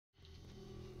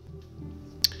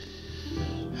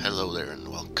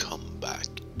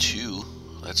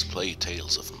let's play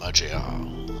Tales of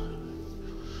Maj'Eyal.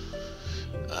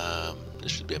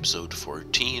 This should be episode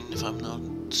 14 if I'm not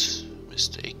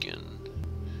mistaken.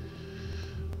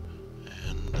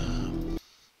 And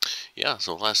yeah,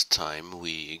 so last time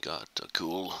we got a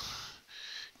cool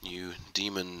new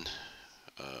demon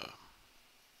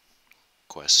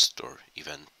quest or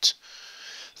event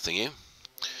thingy,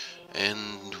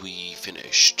 and we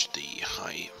finished the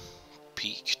high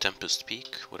peak, Tempest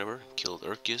Peak, whatever, killed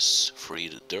Urh'Rok,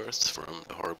 freed Dearth from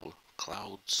the horrible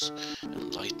clouds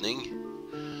and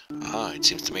lightning. Ah, it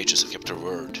seems the mages have kept their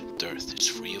word. Dearth is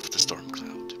free of the storm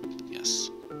cloud. Yes.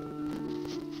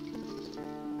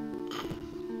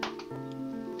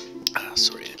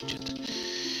 Sorry, I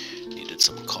needed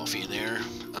some coffee there.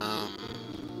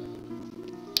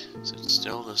 So it's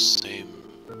still the same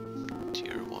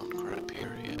tier 1 crap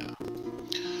here, yeah.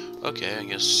 Okay, I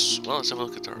guess, well, let's have a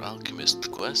look at our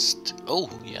alchemist quest.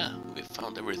 Oh, yeah, we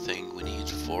found everything we need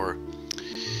for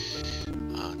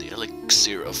the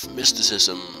elixir of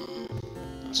mysticism.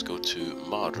 Let's go to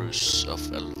Marus of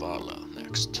Elvala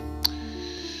next.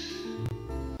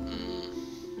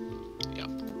 Yeah.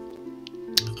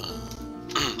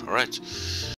 Alright.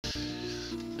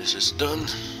 This is done.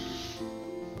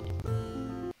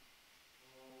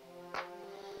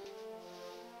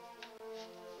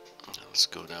 Let's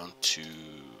go down to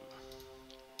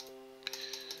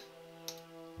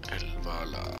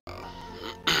Elvala.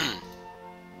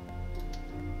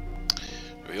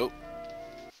 There we go.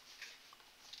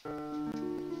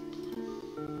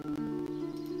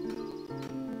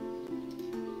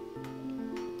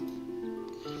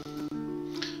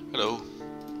 Hello.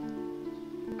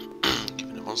 Give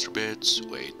me the monster bits.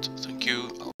 Wait, thank you.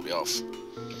 I'll be off.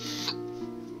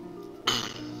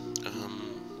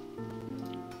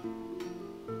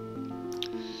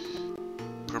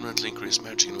 Permanently increase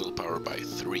magic and willpower by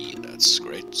 3. That's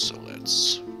great. So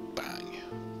let's bang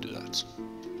do that.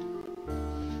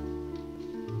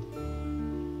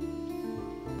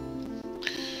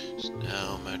 So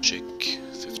now magic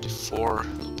 54,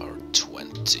 willpower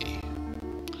 20.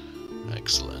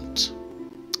 Excellent.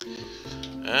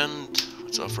 And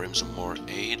let's offer him some more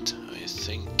aid. I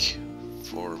think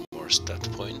 4 more stat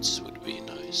points would be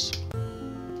nice.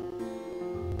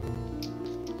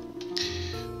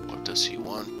 What does he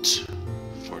want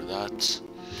for that?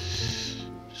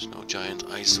 There's no giant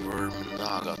ice worm,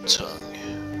 Naga tongue.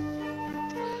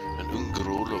 An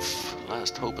Urh'Rok of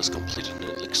Last Hope has completed an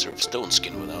elixir of stone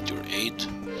skin without your aid.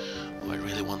 Oh, I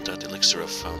really want that elixir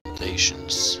of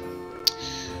foundations.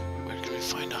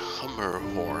 Find a hammer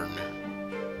horn.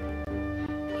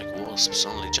 Like wasps,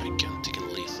 only gigantic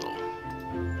and lethal.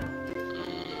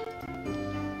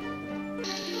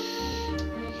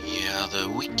 Yeah, the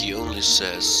wiki only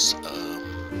says that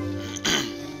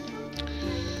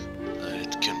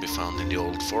it can be found in the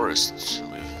old forest.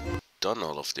 We've done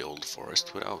all of the old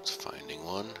forest without finding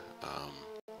one.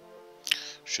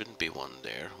 Shouldn't be one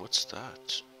there. What's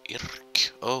that?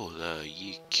 Urh'Rok. Oh, the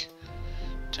Yeek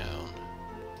town.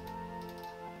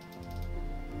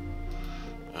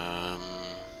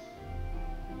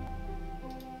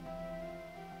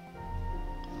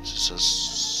 This is a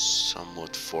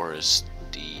somewhat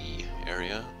foresty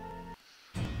area.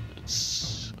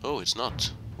 It's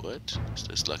not. What? Is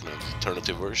this like an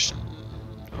alternative version?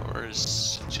 Or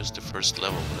is it just the first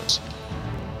level?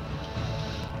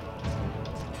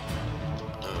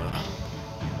 I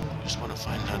just want to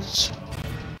find that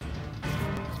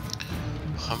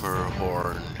hammer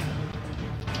horn.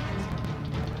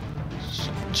 It's a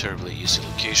terribly easy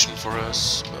location for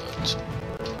us, but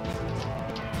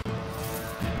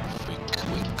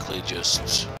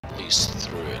just blaze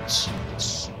through it.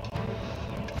 Let's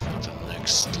go to the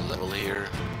next level here.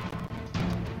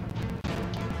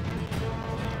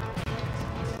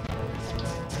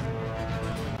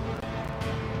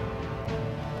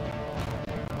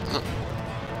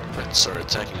 Rats are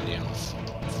attacking the elf.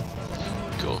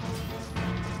 Cool.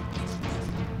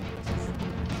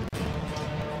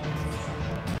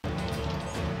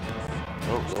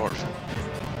 Oh lord.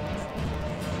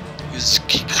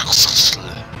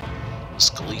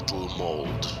 Skeletal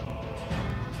mold.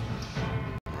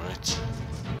 Right.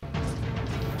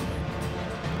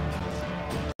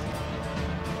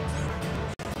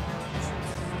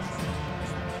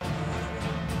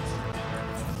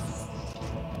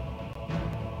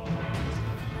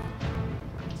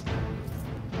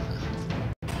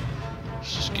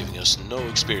 This is giving us no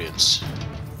experience.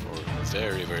 Or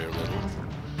very, very little.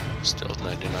 Still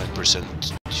 99%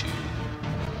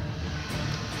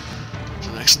 to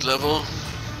the next level.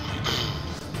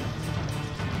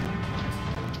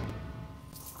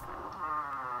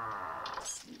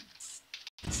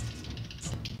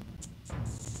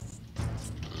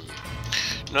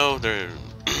 No, there.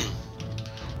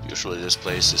 Usually this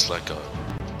place is like a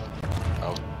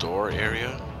outdoor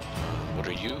area. What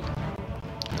are you?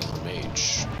 Hello,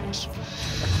 mage. Yes.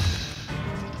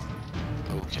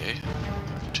 Okay,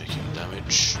 taking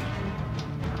damage.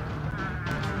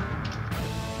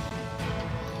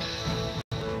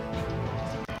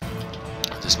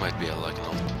 This might be like an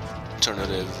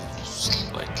alternative,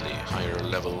 slightly higher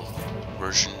level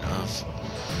version of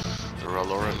the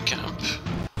Raloran camp.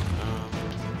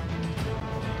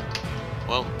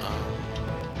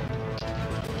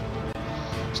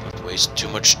 Let's not waste too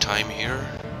much time here.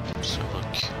 So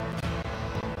look,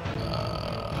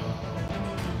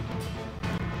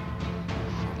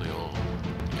 probably all,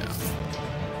 yeah,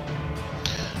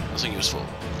 nothing useful.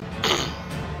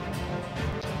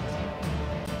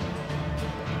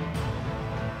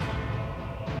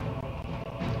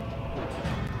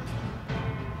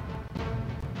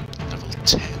 Level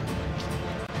 10.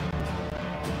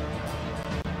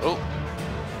 Oh,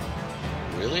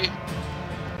 really?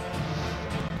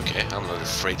 Okay, I'm not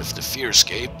afraid of the fear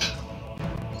escape.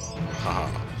 Haha,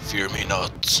 fear me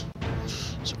not.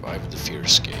 Survive the fear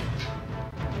escape.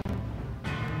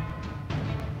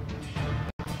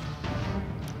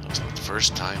 That was not the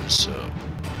first time, so...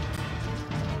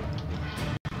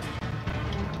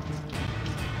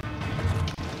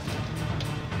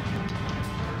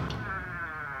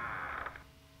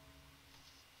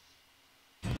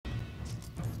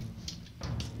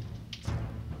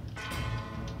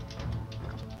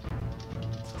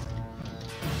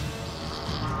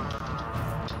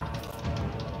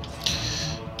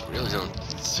 I really don't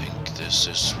think this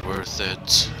is worth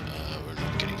it. We're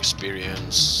not getting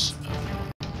experience.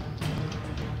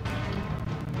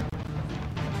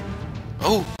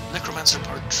 Oh, Necromancer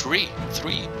Part 3.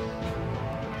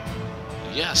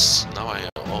 Yes, now I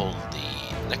have all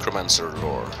the Necromancer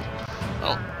lore.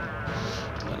 Well,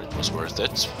 then it was worth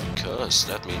it, because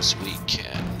that means we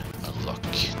can unlock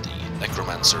the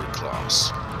Necromancer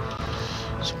class.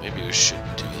 So maybe we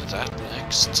should do that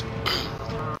next.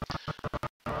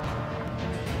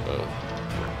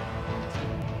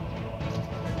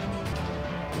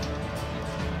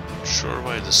 Sure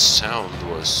why the sound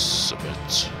was a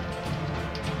bit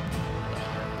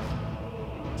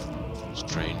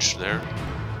strange there.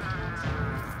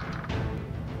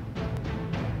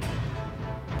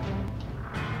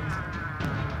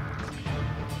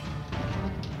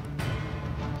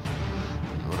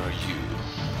 What are you?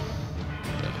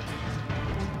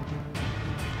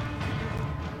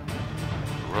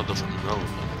 Rod of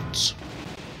Annulment.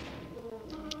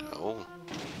 Oh.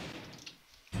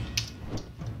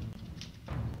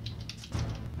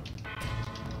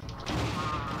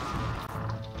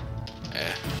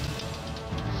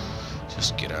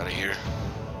 Just get out of here.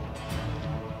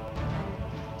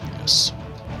 Yes.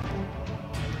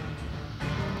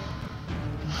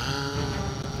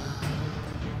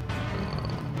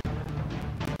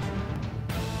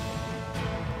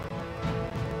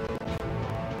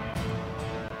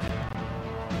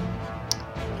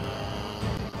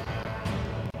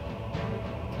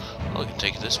 Well, I can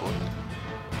take this one.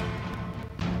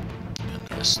 And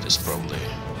the rest is probably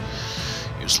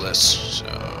useless, so...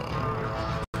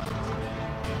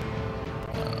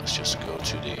 let's just go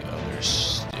to the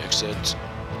others, the exit.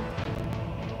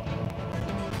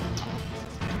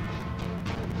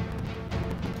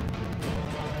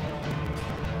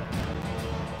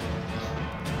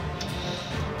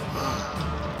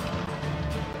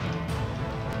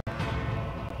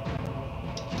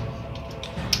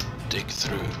 Dig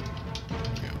through.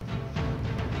 Yeah.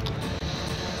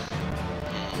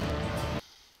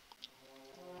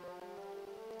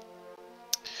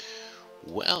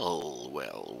 Well.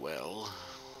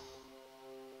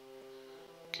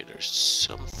 Okay, there's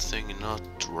something not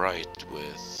right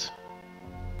with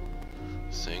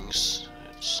things.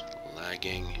 It's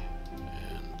lagging,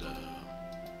 and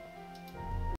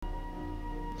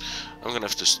I'm gonna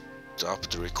have to stop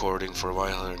the recording for a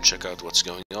while and check out what's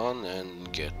going on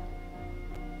and get...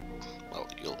 well,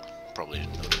 you'll probably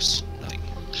notice nothing.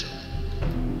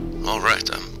 Alright,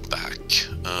 I'm back.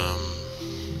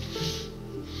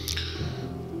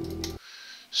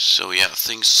 So yeah,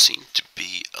 things seem to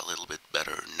be a little bit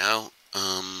better now.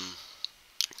 I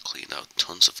cleaned out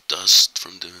tons of dust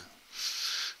from the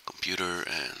computer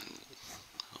and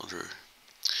other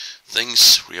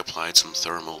things, reapplied some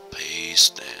thermal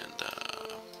paste, and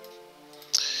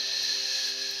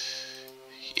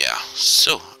yeah,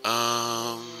 so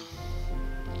I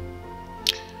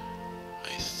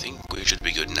think we should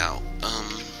be good now.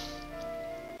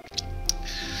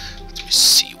 Let me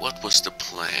see, what was the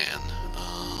plan?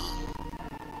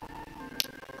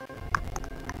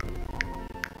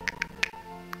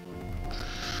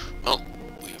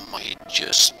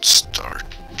 just start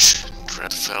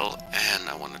Dreadfell, and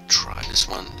I want to try this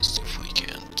one, see if we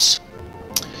can't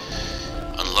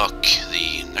unlock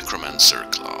the necromancer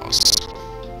class.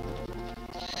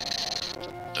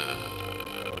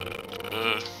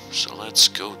 So let's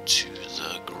go to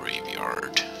the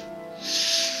graveyard.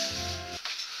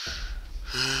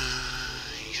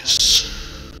 Yes,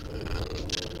 and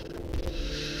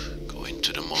go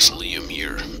into the mausoleum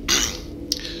here.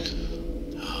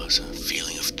 It's a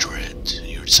feeling of dread. You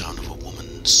hear the sound of a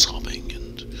woman sobbing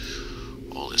and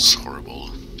all this horrible.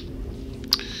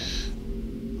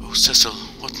 Oh, Cecil,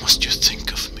 what must you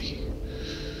think of me?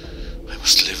 I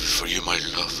must live for you, my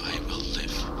love. I will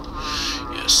live.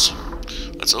 Yes.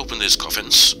 Let's open these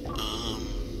coffins.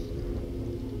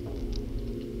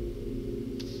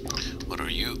 What are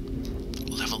you?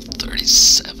 Level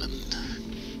 37.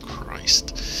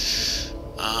 Christ.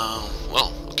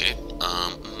 Well, okay.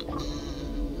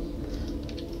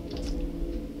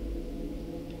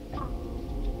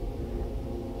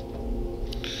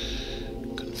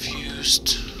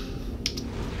 Confused.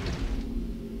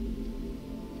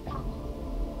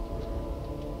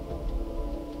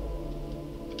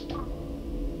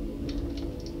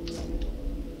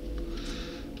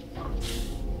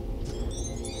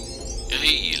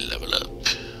 Hey, level up.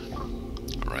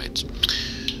 Alright.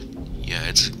 Yeah,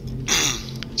 it's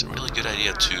it's a really good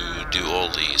idea to do all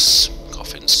these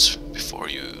coffins before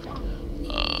you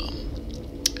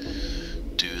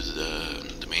do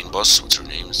the main boss. What's her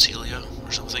name? Celia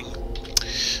or something?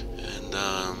 And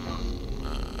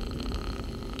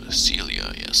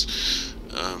Celia, yes.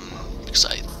 Because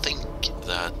I think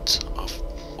that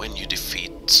when you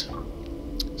defeat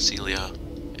Celia,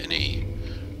 any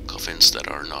coffins that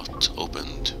are not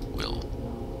opened will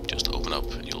just open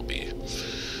up, and you'll be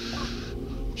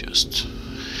just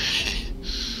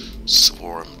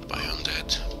swarmed by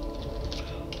undead.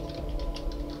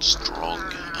 Strong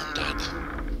undead.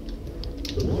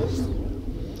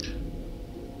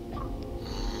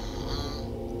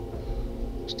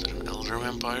 Is that an elder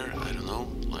vampire? I don't know.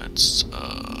 Let's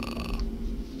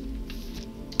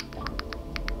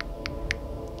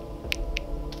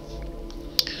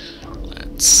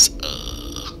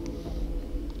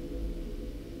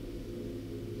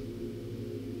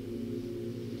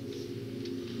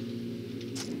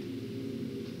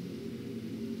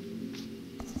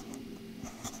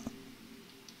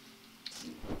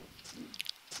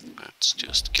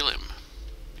just kill him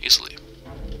easily.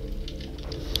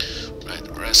 Right,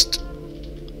 rest.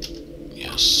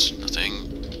 Yes, nothing.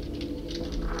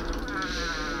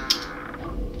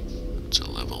 It's a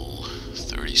level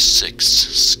 36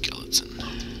 skeleton.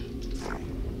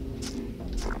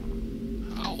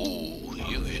 Oh,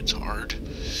 you hit hard.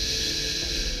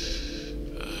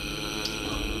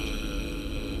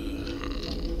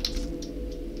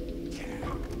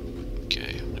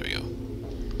 Okay, there we go.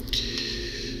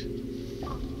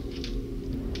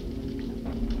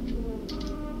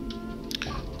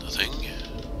 Nothing.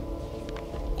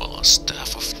 Well, a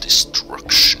staff of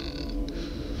destruction.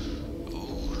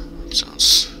 Ooh, that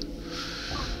sounds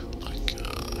like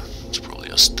it's probably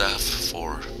a staff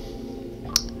for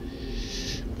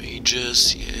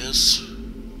mages, yes.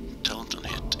 Talent on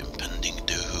hit, impending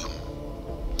doom.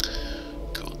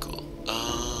 Cool, cool.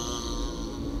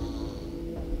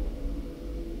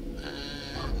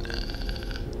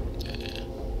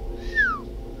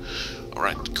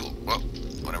 Alright, cool. Well,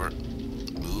 whatever.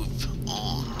 Move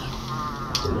on.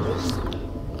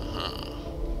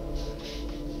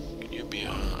 Can you be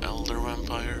an elder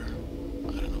vampire?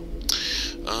 I don't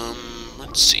know.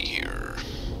 Let's see here.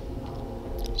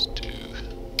 Let's do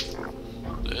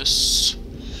this.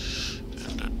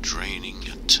 And a draining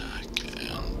attack,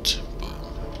 and boom.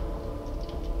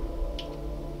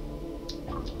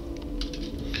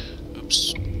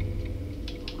 Oops.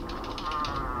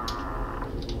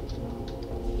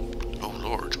 Oh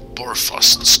lord,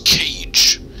 Borfast's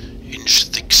cage.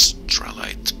 Inch-thick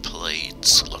stralite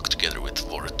plates locked together with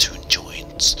voratune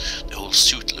joints. The whole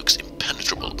suit looks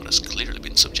impenetrable, but has clearly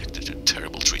been subjected to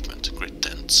terrible treatment. Great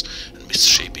dents and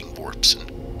misshaping warps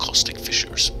and caustic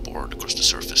fissures bored across the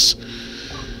surface.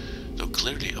 Though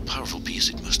clearly a powerful piece,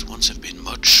 it must once have been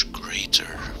much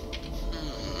greater.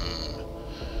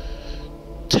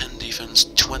 10 defense,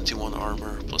 21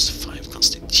 armor, plus 5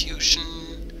 constitution.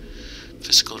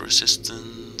 Physical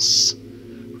resistance.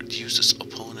 Reduces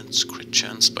opponent's crit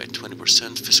chance by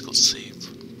 20%. Physical save.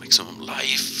 Maximum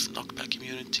life. Knockback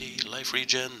immunity. Life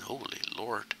regen. Holy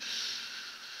lord.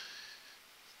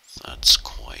 That's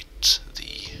quite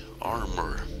the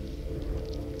armor.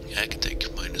 Yeah, I can take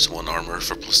 -1 armor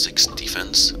for +6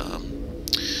 defense.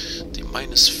 The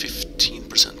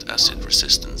 -15% acid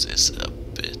resistance is a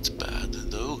bit bad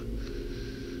though.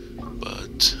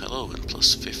 But hello, and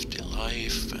plus 50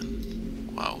 life,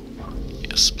 and wow,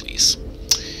 yes please.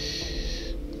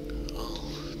 I'll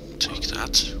take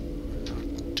that.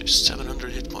 To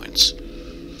 700 hit points.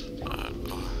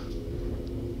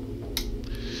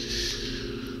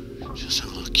 Just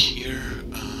have a look here.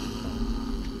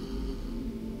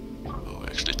 Oh,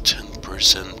 actually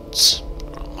 10%,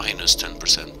 or minus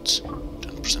 10%.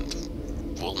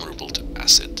 10% vulnerable to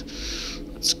acid.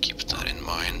 Let's keep that in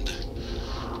mind.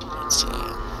 Let's,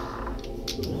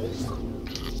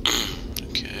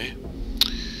 okay.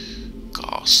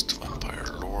 Ghost, Vampire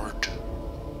Lord.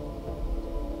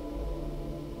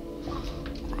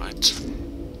 Right,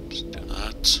 let's do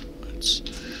that. Let's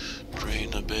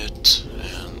drain a bit,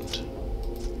 and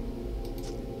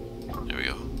there we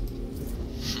go.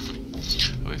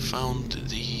 We found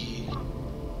the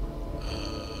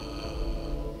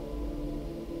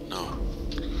no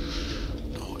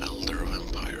elder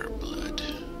vampire blood.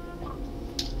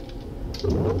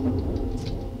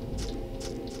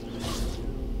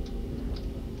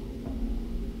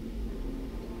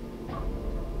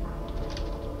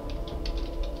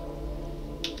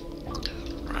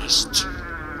 Rest.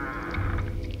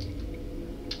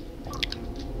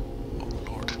 Oh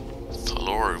lord.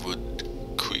 Thalor would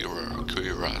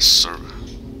cuirass,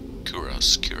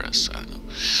 I don't know.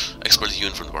 Expert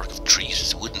hewn from the bark of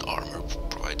trees, wooden armor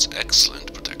provides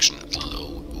excellent protection at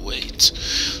low weight.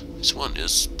 This one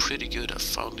is pretty good. I've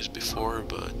found it before,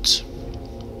 but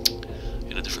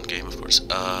in a different game, of course.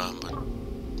 But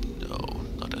no,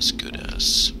 not as good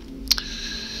as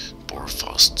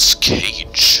Borfast's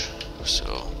Cage.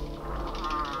 So.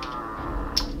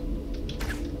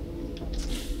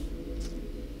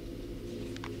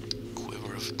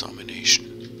 Quiver of Domination.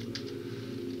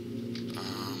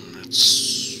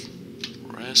 Let's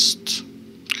rest.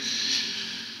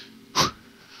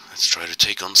 Let's try to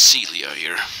take on Celia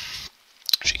here.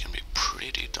 She can be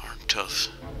pretty darn tough.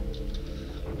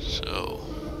 So,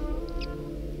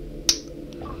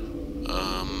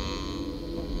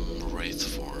 Wraith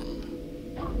form.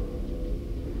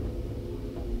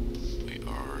 We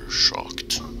are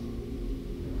shocked.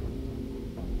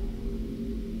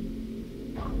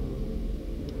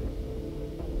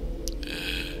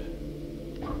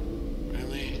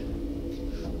 Really?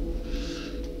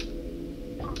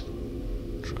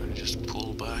 Try to just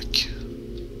pull back.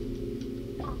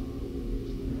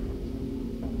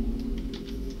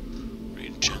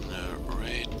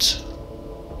 Regenerate.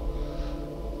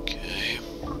 Okay.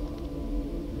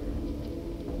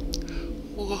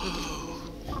 Whoa.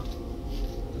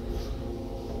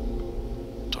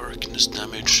 Darkness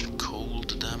damage,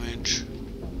 cold damage.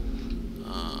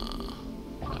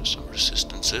 Have some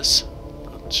resistances.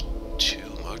 Not too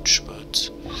much, but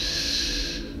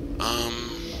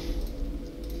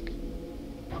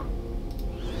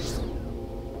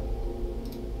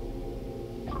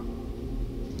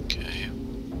okay.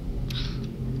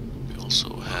 We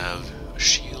also have a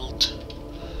shield.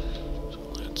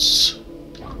 So let's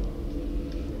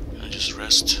can I just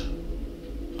rest?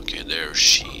 Okay, there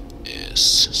she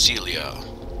is. Celia.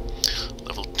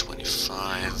 Level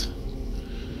 25.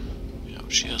 Yeah,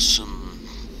 she has some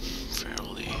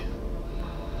fairly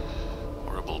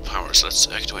horrible powers. Let's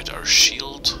activate our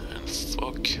shield and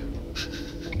fuck.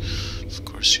 Of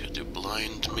course she had to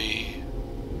blind me.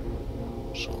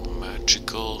 So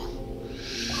magical.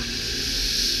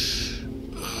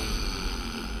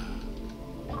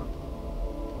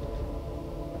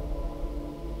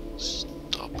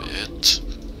 Stop it.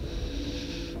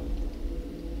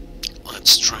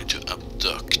 Let's try to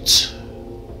abduct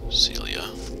Celia.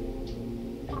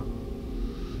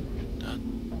 That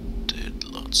did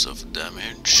lots of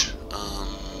damage.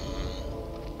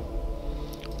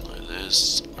 Like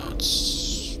this.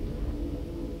 Let's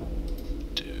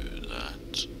do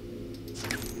that.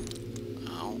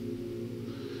 Ow.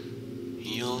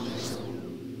 Heal.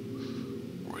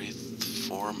 Wraith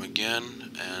form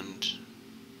again, and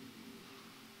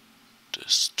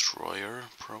Destroyer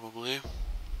probably.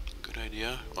 Good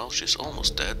idea. Well, she's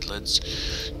almost dead. Let's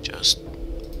just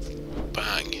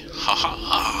bang. Ha ha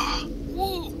ha!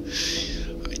 Woo!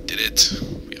 I did it.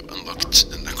 We have unlocked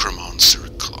the necromancer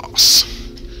class.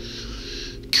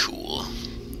 Cool.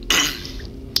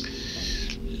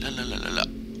 La la la la la.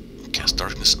 Cast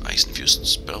darkness and ice infused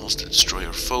spells to destroy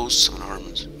your foes, summon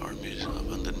armies of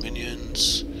undead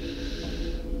minions.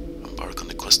 Embark on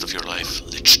the quest of your life,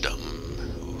 Lichdom.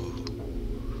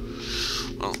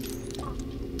 Well,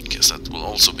 I guess that will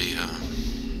also be a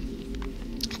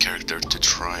character to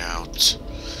try out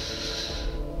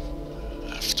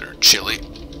after Chile.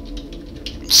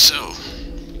 So,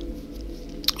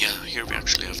 yeah, yeah, here we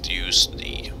actually have to use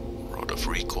the Rod of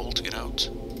Recall to get out.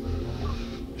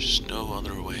 There's no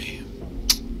other way.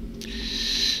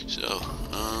 So,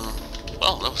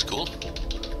 well, that was cool.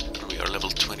 And we are level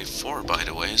 24, by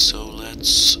the way, so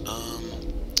let's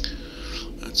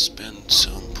spend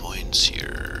some points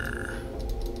here.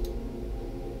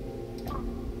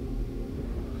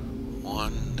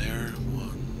 One there,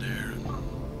 one there,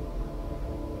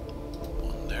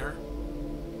 one there.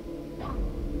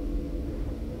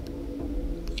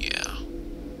 Yeah.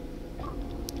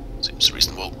 Seems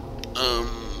reasonable.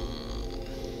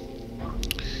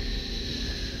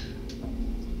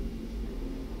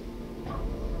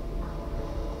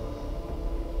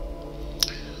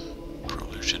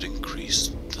 Probably should increase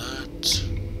that.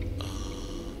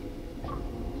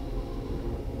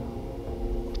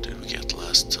 What did we get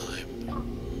last time?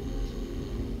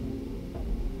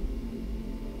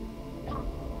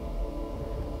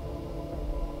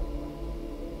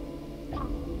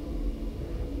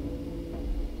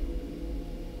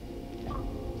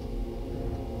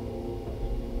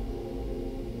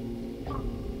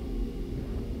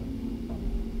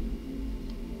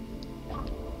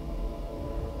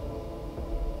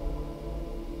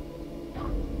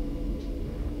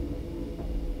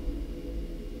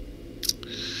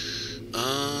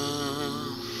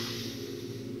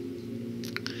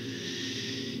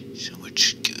 So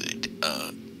much good.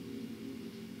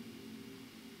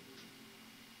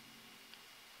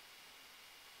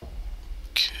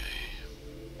 Okay.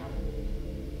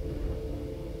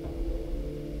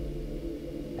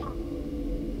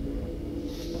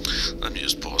 Let me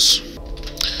just pause.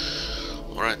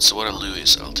 Alright, so what I'll do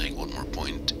is I'll take one more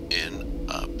point in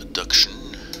abduction.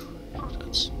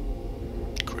 That's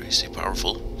crazy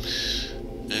powerful.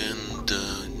 And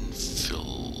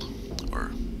fill,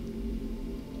 or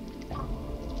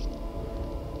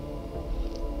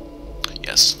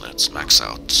yes, let's max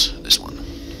out this one.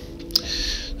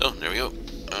 So there we go.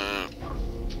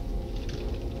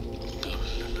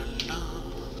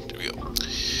 There we go.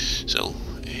 So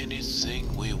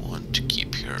anything we want to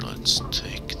keep here, let's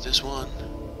take this one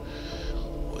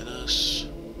with us.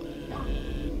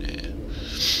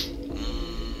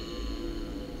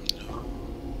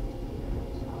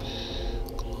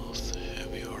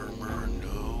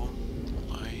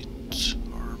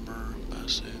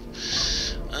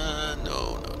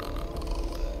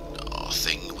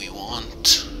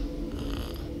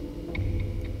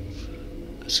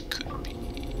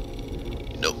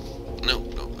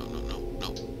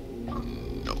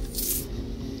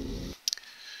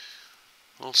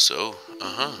 Also,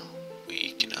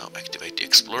 we can now activate the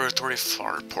exploratory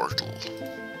far portal.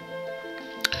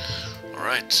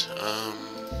 Alright,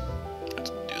 let's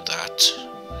do that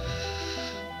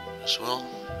as well.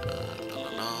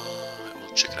 I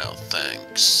will check it out,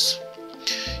 thanks.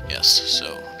 Yes,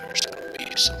 so there's gonna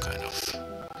be some kind of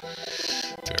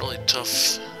fairly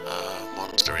tough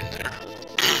monster in there.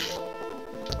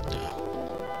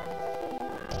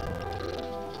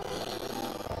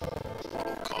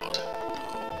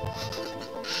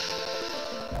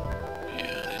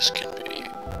 This can be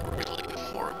really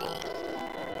horrible.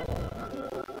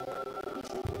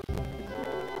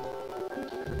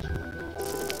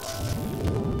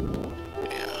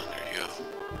 Yeah, there you go.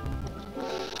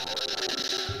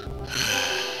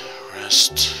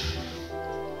 Rest.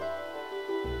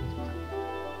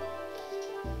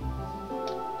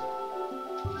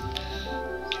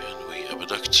 Can we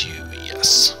abduct you?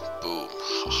 Yes. Boom.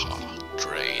 Haha.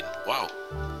 Drain. Wow.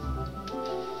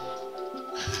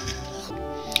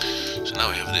 So now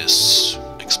we have this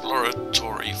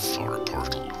exploratory far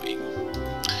portal we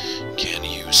can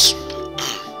use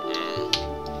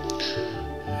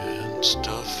and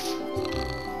stuff.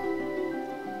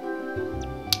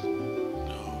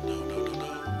 No.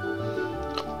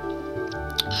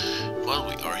 While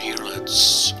we are here,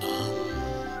 let's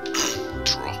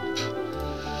drop.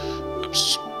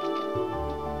 Oops.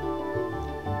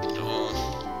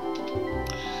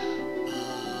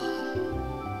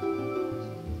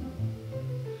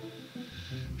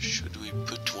 Should we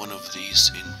put one of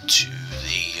these into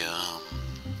the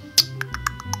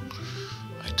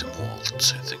item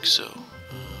vault? I think so.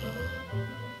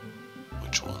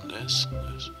 Which one? This.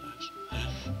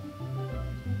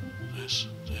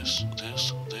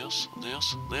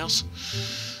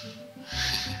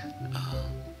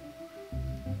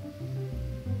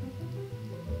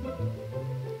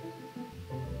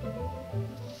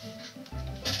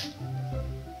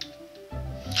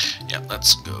 Yeah,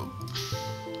 let's go.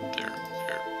 There.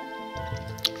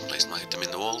 Place an item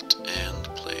in the vault and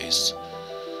place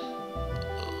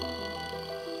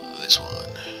this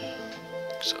one.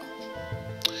 So,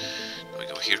 we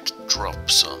go here to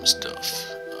drop some stuff.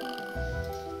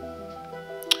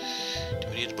 Do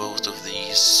we need both of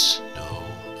these? No.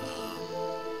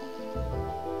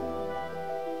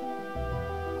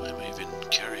 Why am I even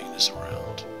carrying this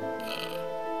around?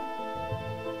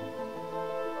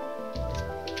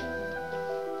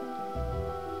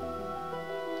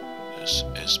 This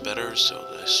is better, so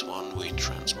this one we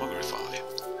transmogrify.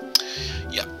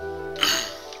 Yeah.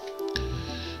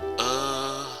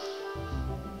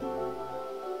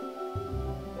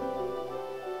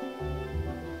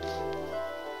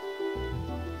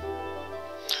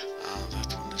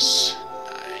 That one is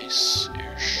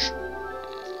nice-ish.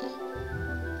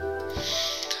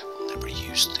 I'll never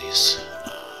use these.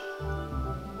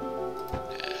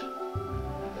 Yeah.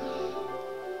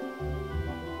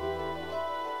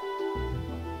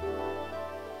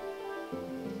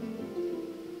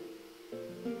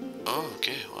 Oh,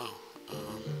 okay, wow.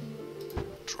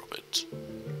 Drop it.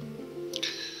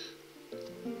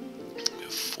 We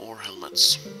have 4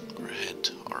 helmets, or head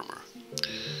armor.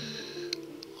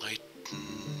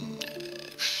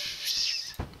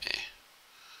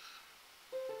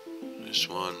 This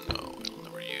one, no, we'll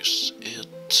never use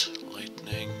it.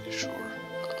 Lightning, sure.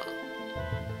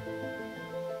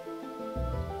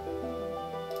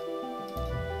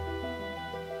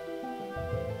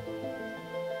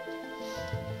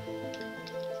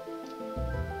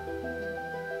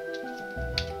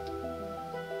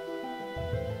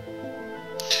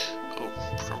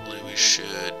 Probably we should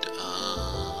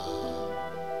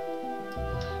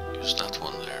use that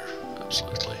one there,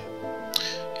 absolutely.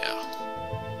 Yeah,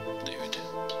 dude.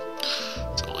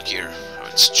 So look here, how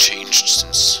it's changed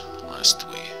since last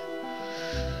we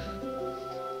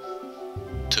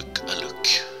took a look.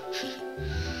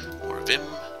 More Vim,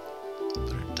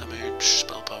 better damage,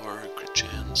 spell power, crit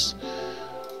chance,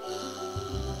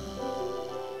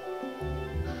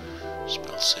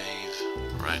 spell save,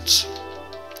 right.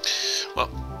 Well,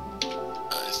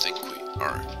 I think we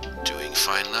are doing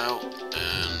fine now,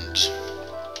 and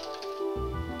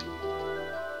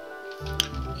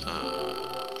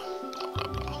blah blah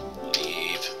blah.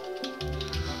 Leave.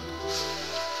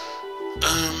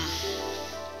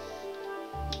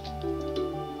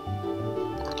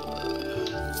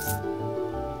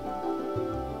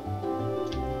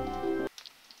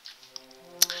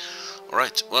 All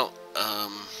right. Well,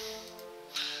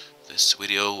 this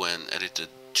video, when edited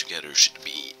together, should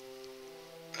be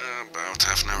about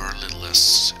half an hour, a little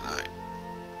less, and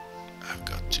I've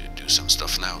got to do some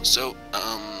stuff now. So,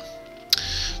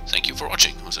 thank you for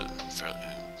watching. It was a fairly,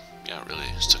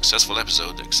 really successful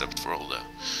episode, except for all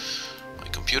my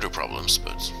computer problems,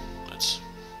 but that's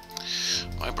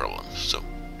my problem. So,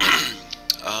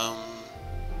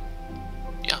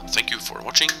 yeah, thank you for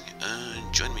watching,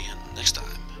 and join